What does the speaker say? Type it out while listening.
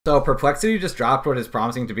So Perplexity just dropped what is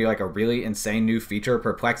promising to be like a really insane new feature,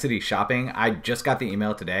 Perplexity Shopping. I just got the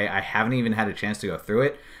email today. I haven't even had a chance to go through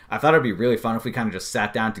it. I thought it'd be really fun if we kind of just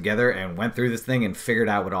sat down together and went through this thing and figured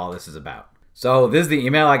out what all this is about. So this is the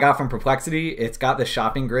email I got from Perplexity. It's got the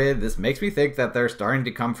shopping grid. This makes me think that they're starting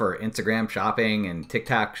to come for Instagram shopping and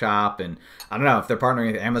TikTok shop. And I don't know if they're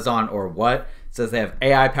partnering with Amazon or what. It says they have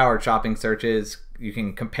AI-powered shopping searches. You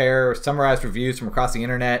can compare summarized reviews from across the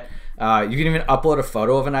internet. You can even upload a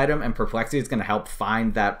photo of an item and Perplexity is going to help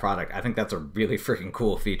find that product. I think that's a really freaking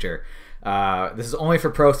cool feature. This is only for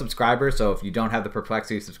Pro subscribers, so if you don't have the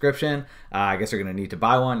Perplexity subscription, I guess you're going to need to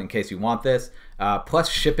buy one in case you want this. Plus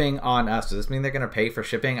shipping on us. Does this mean they're going to pay for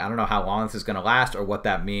shipping? I don't know how long this is going to last or what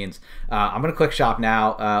that means. I'm going to click shop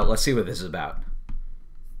now. Let's see what this is about.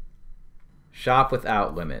 Shop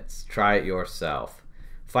without limits. Try it yourself.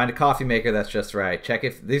 Find a coffee maker that's just right. Check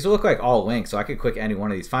if these will look like all links, so I could click any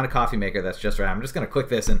one of these. Find a coffee maker that's just right. I'm just going to click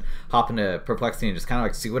this and hop into Perplexity and just kind of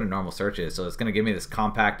like see what a normal search is. So it's going to give me this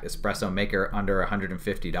compact espresso maker under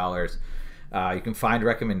 $150. You can find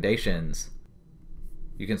recommendations.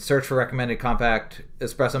 You can search for recommended compact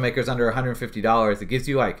espresso makers under $150. It gives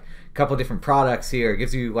you like a couple different products here. It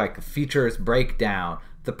gives you like features breakdown.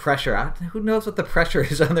 The pressure, who knows what the pressure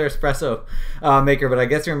is on their espresso maker, but I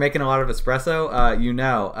guess you're making a lot of espresso, you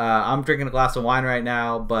know. I'm drinking a glass of wine right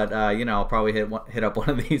now, but you know, I'll probably hit up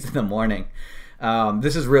one of these in the morning.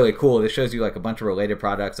 This is really cool. This shows you like a bunch of related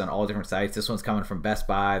products on all different sites. This one's coming from Best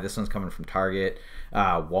Buy. This one's coming from Target,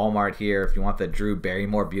 Walmart here. If you want the Drew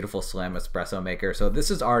Barrymore Beautiful Slim espresso maker. So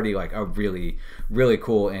this is already like a really, really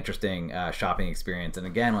cool, interesting shopping experience. And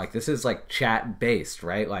again, like this is like chat based,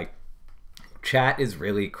 right? Like chat is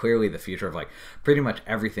really clearly the future of like pretty much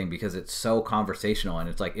everything because it's so conversational, and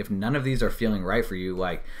it's like if none of these are feeling right for you,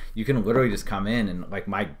 like you can literally just come in and like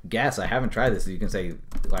my guess, I haven't tried this, you can say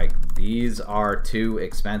like these are too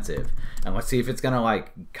expensive and let's see if it's gonna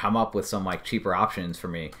like come up with some like cheaper options for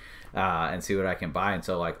me and see what I can buy. And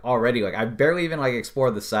so like already like I barely even like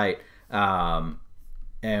explored the site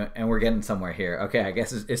and we're getting somewhere here. Okay, I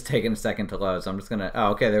guess it's taking a second to load, so I'm just gonna,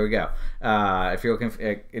 oh, okay, there we go. If you're looking,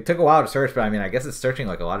 it took a while to search, but I mean, I guess it's searching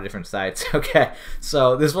like a lot of different sites. Okay,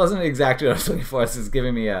 so this wasn't exactly what I was looking for. This is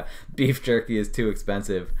giving me a beef jerky is too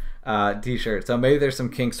expensive t-shirt. So maybe there's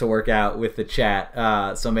some kinks to work out with the chat.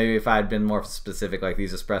 So maybe if I had been more specific, like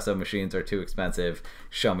these espresso machines are too expensive,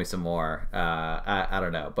 show me some more. I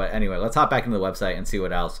don't know. But anyway, let's hop back into the website and see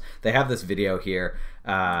what else. They have this video here.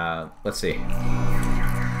 Let's see.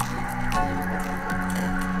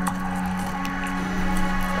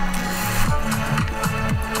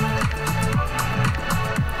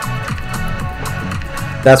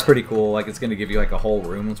 That's pretty cool. Like it's going to give you like a whole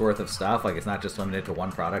room's worth of stuff. Like it's not just limited to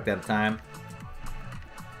one product at a time.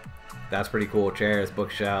 That's pretty cool. Chairs,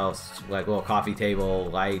 bookshelves, like little coffee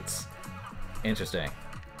table, lights. Interesting.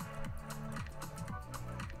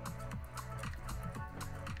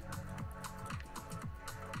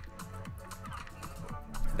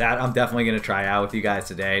 That I'm definitely going to try out with you guys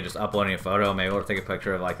today. Just uploading a photo. Maybe we'll take a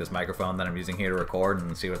picture of like this microphone that I'm using here to record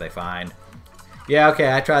and see what they find. Yeah,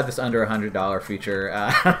 okay, I tried this under $100 feature.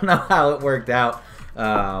 I don't know how it worked out,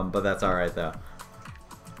 but that's all right, though.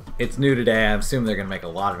 It's new today. I assume they're going to make a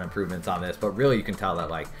lot of improvements on this, but really you can tell that,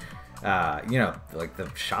 like, you know, like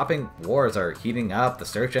the shopping wars are heating up. The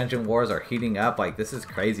search engine wars are heating up. Like, this is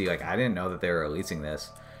crazy. Like, I didn't know that they were releasing this.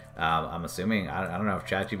 I'm assuming, I don't know if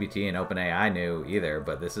ChatGPT and OpenAI knew either,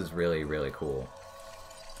 but this is really, really cool.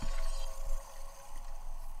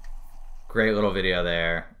 Great little video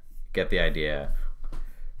there. Get the idea.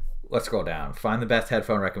 Let's scroll down. Find the best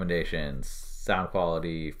headphone recommendations, sound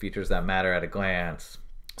quality, features that matter at a glance,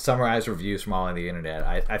 summarize reviews from all on the internet.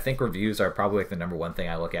 I think reviews are probably like the #1 thing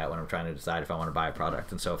I look at when I'm trying to decide if I want to buy a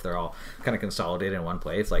product. And so if they're all kind of consolidated in one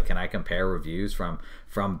place, like can I compare reviews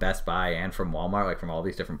from Best Buy and from Walmart, like from all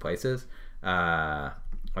these different places? I'm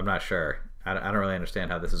not sure. I don't really understand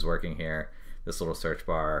how this is working here. This little search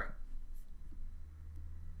bar.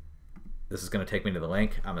 This is going to take me to the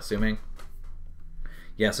link, I'm assuming.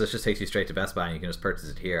 Yeah, so this just takes you straight to Best Buy and you can just purchase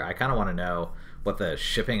it here. I kind of want to know what the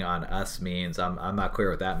shipping on us means. I'm not clear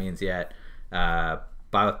what that means yet. Buy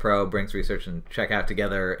with Pro brings research and checkout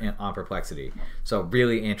together on Perplexity. So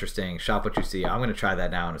really interesting. Shop what you see. I'm going to try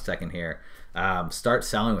that now in a second here. Start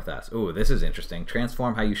selling with us. Ooh, this is interesting.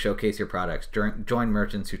 Transform how you showcase your products. Join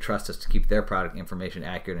merchants who trust us to keep their product information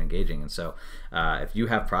accurate and engaging. And so if you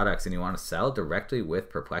have products and you want to sell directly with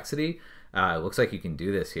Perplexity, It looks like you can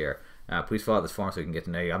do this here. Please fill out this form so we can get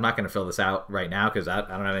to know you. I'm not going to fill this out right now because I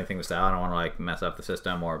don't have anything to sell. I don't want to like mess up the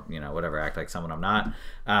system or whatever, act like someone I'm not.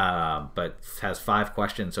 But it has 5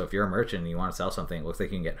 questions. So if you're a merchant and you want to sell something, it looks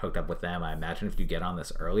like you can get hooked up with them. I imagine if you get on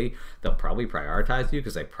this early, they'll probably prioritize you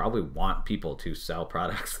because they probably want people to sell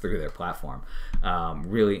products through their platform.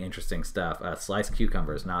 Really interesting stuff. Sliced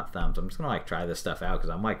cucumbers, not thumbs. I'm just gonna like try this stuff out because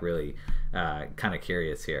I'm like really kind of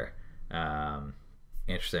curious here.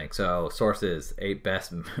 Interesting. So sources: 8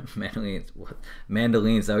 best mandolins.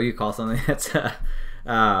 Mandolins? Is that what you call something that's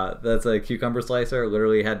a cucumber slicer?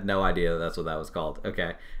 Literally had no idea that's what that was called.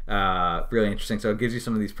 Okay. Really interesting. So it gives you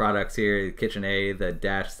some of these products here: the KitchenAid, the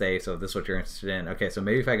Dash Safe. So if this is what you're interested in. Okay. So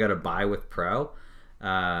maybe if I go to Buy with Pro.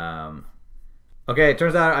 Okay, it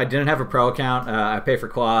turns out I didn't have a Pro account. I pay for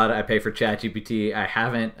Claude. I pay for ChatGPT. I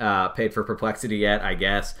haven't paid for Perplexity yet, I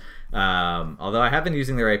guess. Although I have been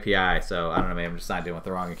using their API, so I don't know, maybe I'm just not doing it with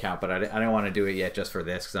the wrong account, but I don't want to do it yet just for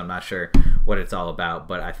this because I'm not sure what it's all about.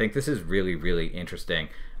 But I think this is really, really interesting.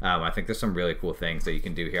 I think there's some really cool things that you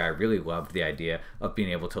can do here. I really loved the idea of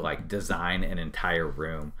being able to like design an entire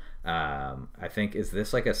room. I think, is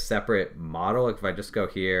this like a separate model? Like if I just go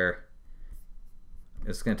here,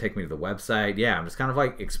 it's going to take me to the website. Yeah, I'm just kind of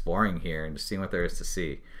like exploring here and just seeing what there is to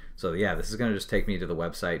see. So yeah, this is going to just take me to the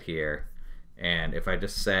website here. And if I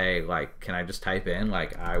just say, like, can I just type in,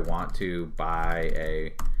 like, I want to buy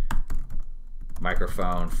a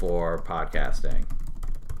microphone for podcasting?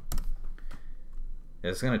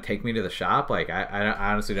 It's going to take me to the shop? Like, I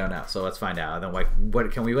honestly don't know. So let's find out. And then, like,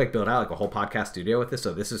 what can we, like, build out, like, a whole podcast studio with this?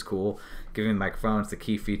 So this is cool. Give me the microphones, the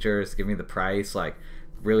key features, give me the price, like,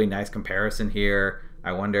 really nice comparison here.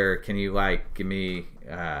 I wonder, can you, like, give me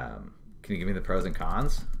the pros and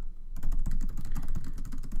cons?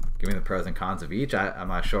 Give me the pros and cons of each. I'm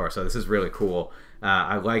not sure. So this is really cool.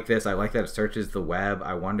 I like this. I like that it searches the web.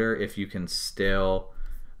 I wonder if you can still,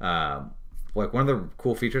 like one of the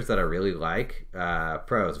cool features that I really like,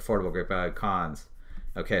 pros, affordable, great value, cons.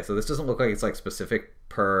 Okay, so this doesn't look like it's like specific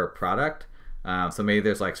per product. So maybe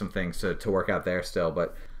there's like some things to work out there still.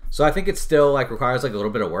 But so I think it still like requires like a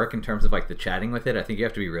little bit of work in terms of like the chatting with it. I think you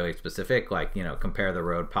have to be really specific, like, compare the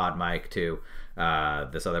Rode Pod mic to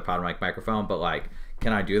this other Pod mic microphone. But like,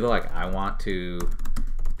 can I do the like, I want to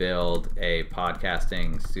build a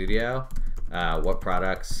podcasting studio? What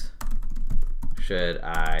products should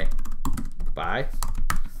I buy?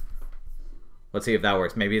 Let's see if that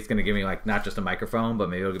works. Maybe it's going to give me like not just a microphone, but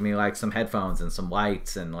maybe it'll give me like some headphones and some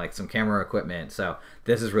lights and like some camera equipment. So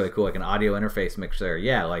this is really cool, like an audio interface mixer.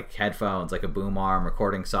 Yeah, like headphones, like a boom arm,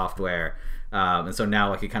 recording software. And so now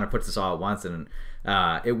like it kind of puts this all at once, and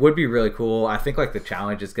it would be really cool. I think like the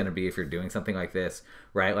challenge is going to be if you're doing something like this,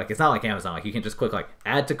 right? Like it's not like Amazon, like you can just click like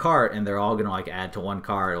add to cart and they're all going to like add to one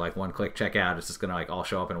cart, or like one click checkout. It's just going to like all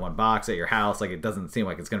show up in one box at your house. Like it doesn't seem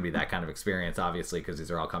like it's going to be that kind of experience, obviously, because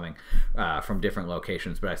these are all coming from different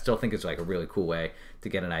locations. But I still think it's like a really cool way to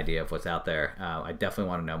get an idea of what's out there. I definitely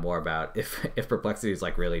want to know more about if Perplexity is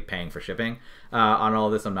like really paying for shipping on all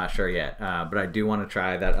of this. I'm not sure yet, but I do want to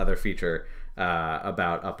try that other feature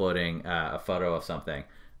about uploading a photo of something.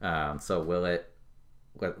 So will it,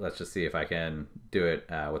 let's just see if I can do it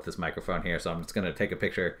with this microphone here. So I'm just going to take a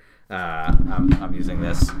picture. I'm using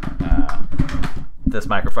this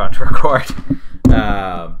microphone to record.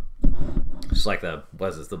 Just like the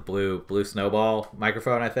blue snowball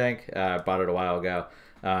microphone, I think. I bought it a while ago.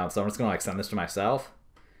 So I'm just going to like send this to myself.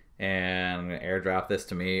 And I'm going to airdrop this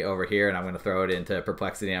to me over here, and I'm going to throw it into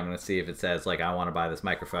Perplexity. I'm going to see if it says, like, I want to buy this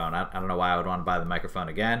microphone. I don't know why I would want to buy the microphone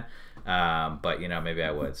again, but, maybe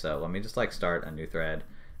I would. So let me just, like, start a new thread.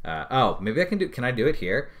 Maybe can I do it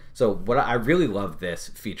here? So what I really love this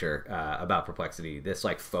feature about Perplexity, this,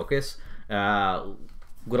 like, focus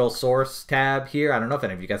little source tab here. I don't know if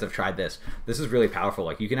any of you guys have tried this. This is really powerful.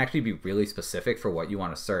 Like you can actually be really specific for what you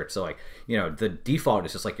want to search. So like, the default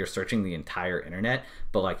is just like you're searching the entire internet,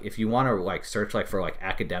 but like if you want to like search like for like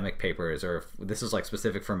academic papers, or if this is like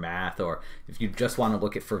specific for math, or if you just want to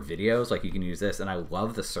look at for videos, like you can use this. And I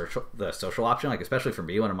love the social option, like especially for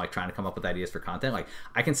me when I'm like trying to come up with ideas for content, like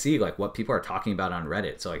I can see like what people are talking about on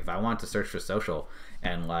Reddit. So like if I want to search for social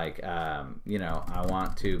and like I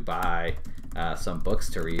want to buy some books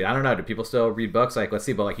to read. I don't know, do people still read books? Like let's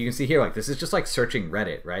see, but like you can see here, like this is just like searching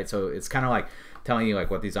Reddit, right? So it's kind of like telling you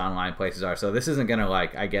like what these online places are. So this isn't gonna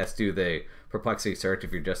like, I guess, do the Perplexity search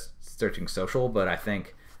if you're just searching social, but I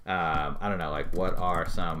think I don't know, like what are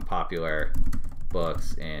some popular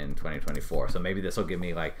books in 2024? So maybe this will give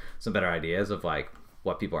me like some better ideas of like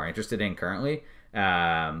what people are interested in currently.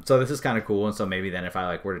 So this is kind of cool. And so maybe then if I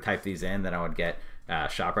like were to type these in, then I would get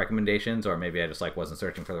shop recommendations, or maybe I just like wasn't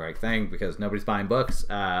searching for the right thing because nobody's buying books.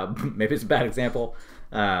 Maybe it's a bad example,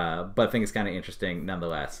 but I think it's kind of interesting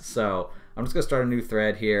nonetheless. So I'm just gonna start a new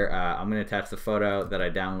thread here. I'm gonna attach the photo that I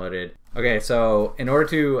downloaded. Okay, so in order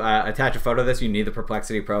to attach a photo of this, you need the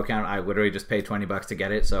Perplexity Pro account. I literally just paid 20 bucks to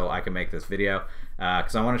get it so I can make this video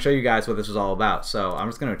because I want to show you guys what this is all about. So I'm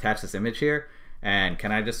just gonna attach this image here. And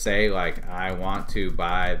can I just say, like, I want to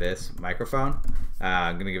buy this microphone?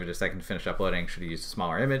 I'm gonna give it a second to finish uploading. Should have used a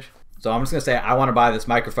smaller image. So I'm just gonna say I want to buy this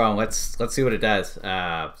microphone. Let's see what it does.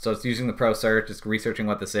 So it's using the Pro search. It's researching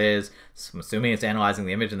what this is. So I'm assuming it's analyzing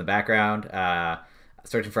the image in the background.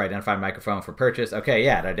 Searching for identified microphone for purchase. Okay,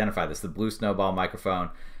 yeah, it identified this. The blue snowball microphone.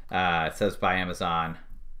 It says by Amazon.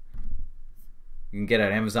 You can get it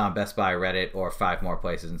at Amazon, Best Buy, Reddit, or 5 more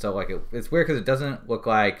places. And so like it's weird because it doesn't look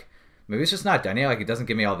like. Maybe it's just not done yet. Like it doesn't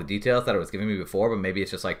give me all the details that it was giving me before, but maybe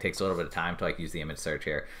it's just like takes a little bit of time to like use the image search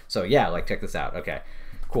here. So yeah, like check this out. Okay,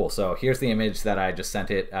 cool. So here's the image that I just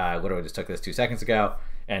sent it. Literally just took this 2 seconds ago.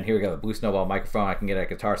 And here we go, the blue snowball microphone. I can get it at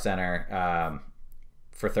Guitar Center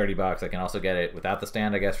for 30 bucks. I can also get it without the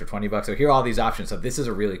stand, I guess, for 20 bucks. So here are all these options. So this is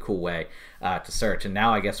a really cool way to search. And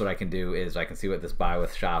now I guess what I can do is I can see what this buy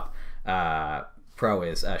with shop Pro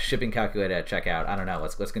is. Shipping calculated at checkout. I don't know.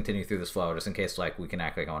 Let's continue through this flow just in case like we can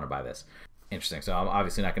act like I want to buy this. Interesting. So I'm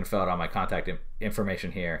obviously not going to fill out all my contact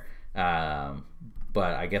information here,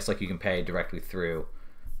 but I guess like you can pay directly through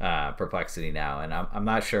Perplexity now, and I'm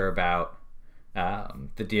not sure about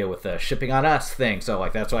the deal with the shipping on us thing. So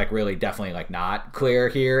like that's like really definitely like not clear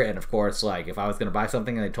here. And of course, like if I was going to buy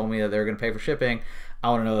something and they told me that they were going to pay for shipping, I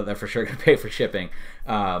want to know that they're for sure going to pay for shipping.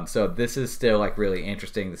 So this is still like really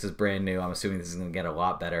interesting. This is brand new. I'm assuming this is going to get a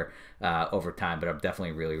lot better over time, but I'm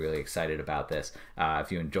definitely really excited about this.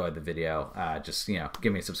 If you enjoyed the video, just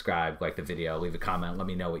give me a subscribe, like the video, leave a comment, let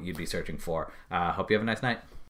me know what you'd be searching for. Hope you have a nice night.